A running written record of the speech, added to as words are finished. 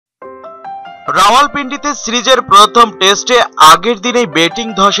রাওয়ালপিন্ডিতে সিরিজের প্রথম টেস্টে আগের দিনেই ব্যাটিং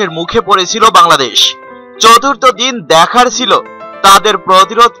ধসের মুখে পড়েছিল বাংলাদেশ। চতুর্থ দিন দেখার ছিল তাদের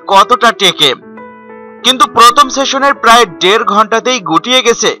প্রতিরোধ কতটা টেকে, কিন্তু প্রথম সেশনের প্রায় 1.5 ঘন্টাতেই গুটিয়ে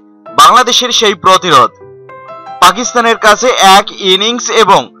গেছে বাংলাদেশের সেই প্রতিরোধ। পাকিস্তানের কাছে এক ইনিংস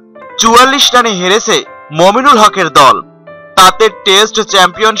এবং 44 রানে হেরেছে মমিনুল হকের দল। তাতে টেস্ট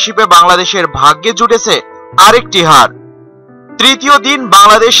চ্যাম্পিয়নশিপে বাংলাদেশের ভাগ্যে জুটেছে আরেকটি হার। তৃতীয় দিন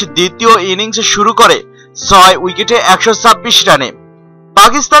বাংলাদেশ দ্বিতীয় ইনিংস শুরু করে 6 উইকেটে 126 রানে।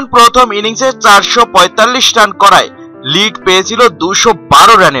 পাকিস্তান প্রথম ইনিংসে 445 রান করায় লিড পেয়েছিল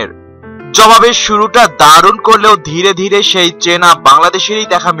 212 রানের। জবাবে শুরুটা দারুণ করলেও ধীরে ধীরে সেই চেনা বাংলাদেশেরই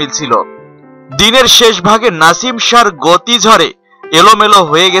দেখা মিলছিল। দিনের শেষ ভাগে নাসিম শাহর গতি ঝড়ে এলোমেলো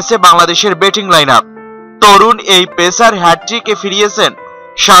হয়ে গেছে বাংলাদেশের ব্যাটিং লাইনআপ। তরুণ এই পেসার হ্যাট্রিকে ফিরিয়েছেন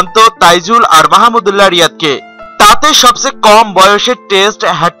শান্ত, তাইজুল আর মাহমুদুল্লাহ রিয়াদকে। তাতে সবচেয়ে কম বয়সে টেস্ট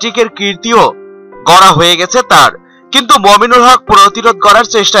হ্যাট্রিকের কীর্তিও গড়া হয়ে গেছে তার। কিন্তু মমিনুল হক প্রতিরোধ করার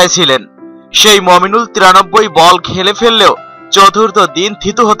চেষ্টায় ছিলেন। সেই মমিনুল 93 বল খেলে ফেললেও চতুর্থ দিন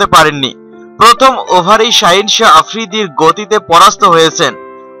থিতু হতে পারেননি। প্রথম ওভারেই শাহিন শাহ আফ্রিদির গতিতে পরাস্ত হয়েছেন।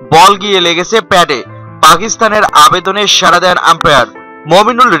 বল গিয়ে লেগেছে প্যাডে। পাকিস্তানের আবেদনে সাড়া দেন আম্পায়ার।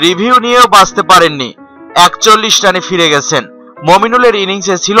 মমিনুল রিভিউ নিয়েও বাঁচতে পারেননি। 41 রানে ফিরে গেছেন। মমিনুলের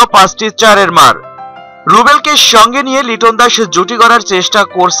ইনিংসে ছিল 5টি 4-এর মার। রুবেলকে সঙ্গে নিয়ে লিটন দাস জুটি করার চেষ্টা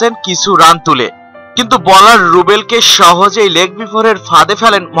করছেন কিছু রান তুলে, কিন্তু বলার রুবেলকে সহজেই লেগ বিফোরের ফাঁদে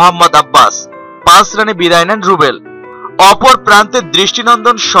ফেলেন মোহাম্মদ আব্বাস। 5 রানে বিদায় নেন রুবেল। অপর প্রান্তে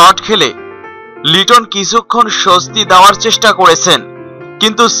দৃষ্টিনন্দন শট খেলে লিটন কিছুক্ষণ স্বস্তি দেওয়ার চেষ্টা করেছেন,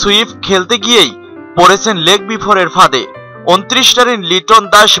 কিন্তু সুইপ খেলতে গিয়েই পড়েছেন লেগ বিফোরের ফাঁদে। 29 রানে লিটন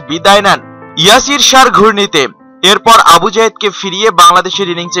দাস বিদায় নেন ইয়াসির শাহর ঘূর্ণিতে। এরপর আবু জায়েদকে ফিরিয়ে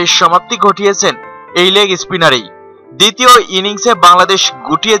বাংলাদেশের ইনিংসের সমাপ্তি ঘটিয়েছেন এই লেগ স্পিনারেই। দ্বিতীয় ইনিংসে বাংলাদেশ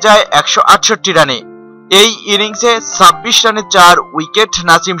গুটিয়ে যায় 168 রানে। এই ইনিংসে 26 রানে 4 উইকেট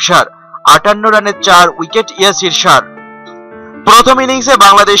নাসিম শাহর, 58 রানে 4 উইকেট ইয়াসির শাহর। প্রথম ইনিংসে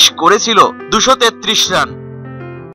বাংলাদেশ করেছিল 233 রান।